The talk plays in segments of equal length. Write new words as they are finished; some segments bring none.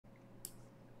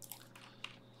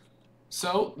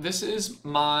So this is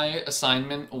my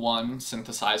assignment 1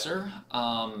 synthesizer.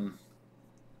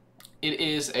 It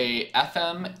is a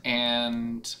FM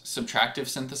and subtractive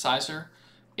synthesizer.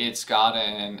 It's got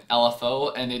an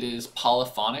LFO and it is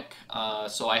polyphonic.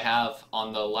 So I have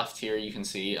on the left here, you can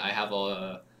see I have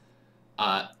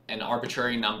an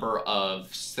arbitrary number of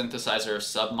synthesizer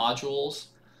submodules.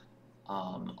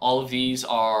 All of these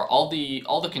are all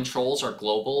the controls are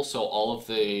global, so all of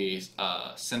the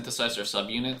synthesizer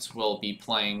subunits will be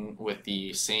playing with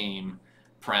the same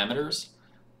parameters,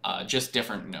 just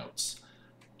different notes.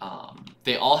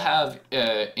 They all have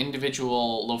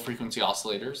individual low frequency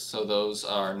oscillators, so those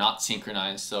are not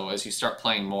synchronized. So as you start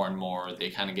playing more and more, they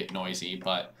kind of get noisy.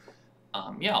 But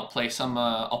yeah, I'll play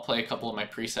a couple of my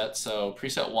presets. So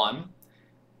preset 1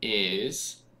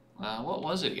 is what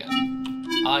was it again?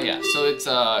 Yeah, so it's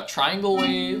a triangle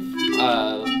wave,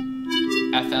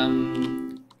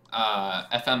 FM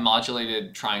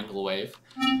modulated triangle wave.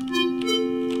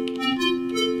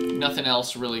 Nothing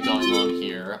else really going on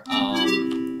here.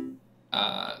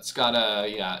 It's got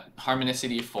a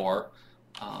harmonicity of 4.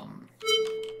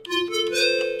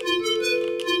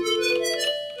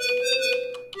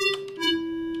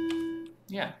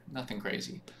 Yeah, nothing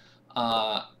crazy.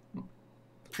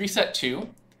 Preset 2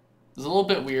 is a little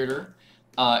bit weirder.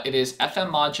 It is FM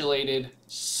modulated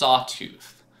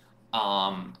sawtooth.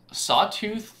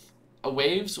 Sawtooth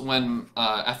waves, when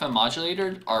FM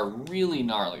modulated, are really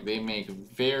gnarly. They make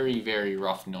very, very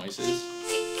rough noises.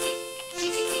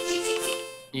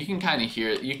 You can kind of hear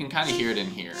it. You can kind of hear it in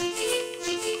here.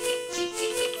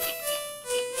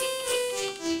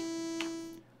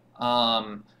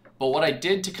 But what I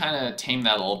did to kind of tame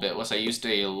that a little bit was I used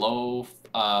a low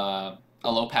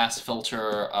pass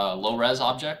filter, low res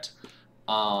object.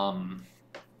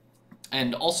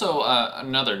 And also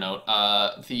another note,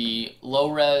 the low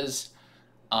res,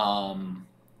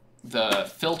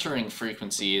 the filtering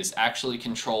frequency is actually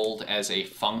controlled as a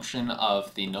function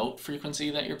of the note frequency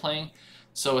that you're playing.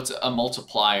 So it's a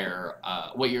multiplier.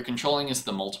 What you're controlling is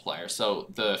the multiplier. So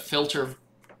the filter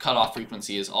cutoff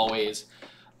frequency is always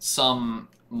some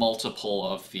multiple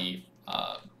of the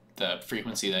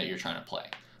frequency that you're trying to play,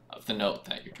 of the note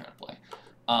that you're trying to play.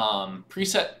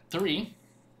 Preset 3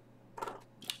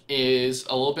 is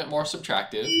a little bit more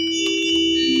subtractive.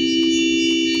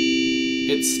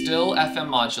 It's still FM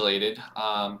modulated,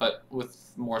 but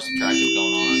with more subtractive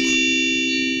going on.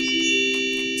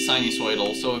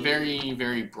 Sinusoidal, so very,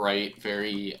 very bright,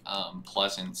 very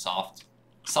pleasant, soft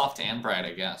and bright,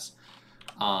 I guess.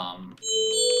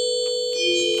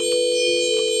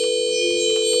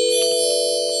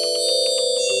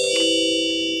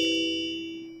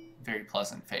 Very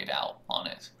pleasant fade out on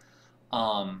it.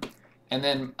 And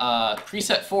then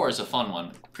preset 4 is a fun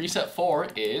one. Preset 4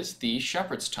 is the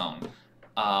shepherd's tone.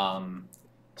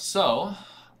 So,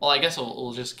 well, I guess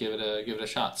we'll just give it a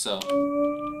shot. So,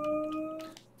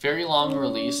 very long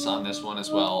release on this one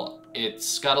as well.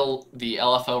 It's got the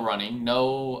LFO running,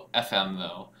 no FM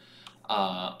though.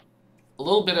 A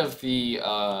little bit of the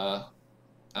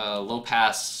low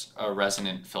pass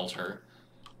resonant filter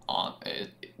on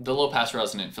it. The low pass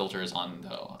resonant filter is on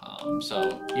though,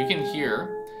 so you can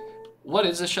hear. What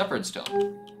is a shepherd's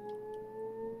tone?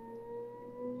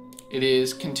 It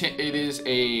is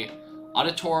a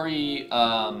auditory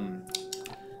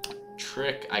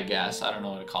trick, I guess. I don't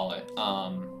know what to call it.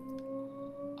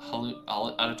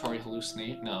 Auditory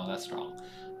hallucinate? No, that's wrong.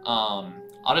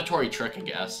 Auditory trick, I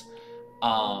guess.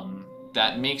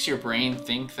 That makes your brain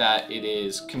think that it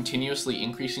is continuously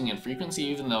increasing in frequency,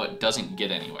 even though it doesn't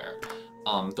get anywhere.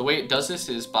 The way it does this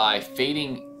is by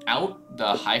fading out the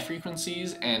high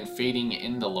frequencies and fading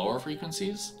in the lower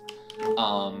frequencies.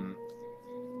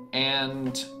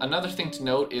 And another thing to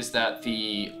note is that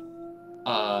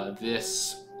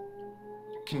this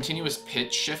continuous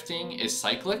pitch shifting is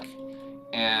cyclic,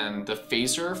 and the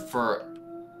phaser for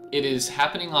it is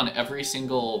happening on every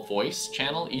single voice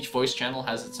channel. Each voice channel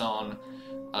has its own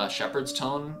shepherd's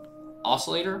tone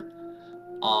oscillator,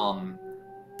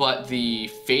 but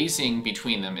the phasing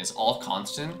between them is all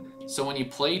constant. So when you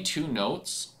play two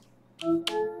notes,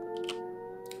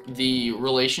 the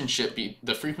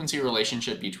frequency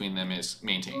relationship between them is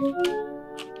maintained.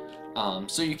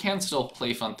 So you can still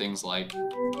play fun things like,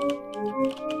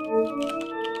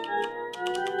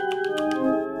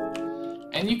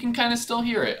 and you can kind of still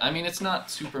hear it. I mean, it's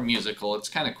not super musical. It's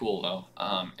kind of cool though.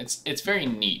 It's very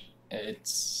neat. It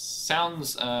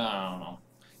sounds I don't know.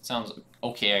 It sounds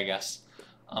okay, I guess.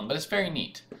 But it's very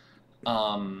neat.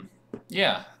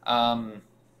 Yeah.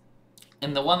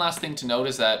 And the one last thing to note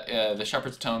is that the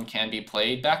shepherd's tone can be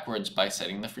played backwards by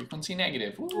setting the frequency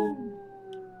negative. Woo!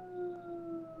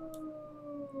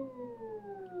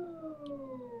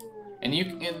 And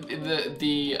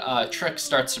the trick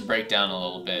starts to break down a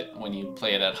little bit when you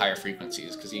play it at higher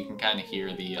frequencies, because you can kind of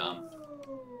hear the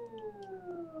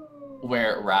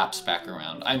where it wraps back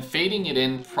around. I'm fading it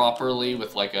in properly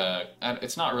with like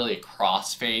it's not really a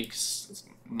crossfade, 'cause it's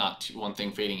not one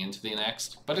thing fading into the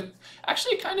next, but it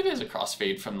actually kind of is a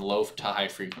crossfade from low to high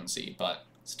frequency, but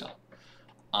still.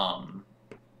 But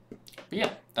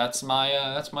yeah, that's my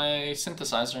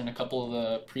synthesizer and a couple of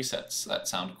the presets that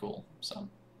sound cool. So.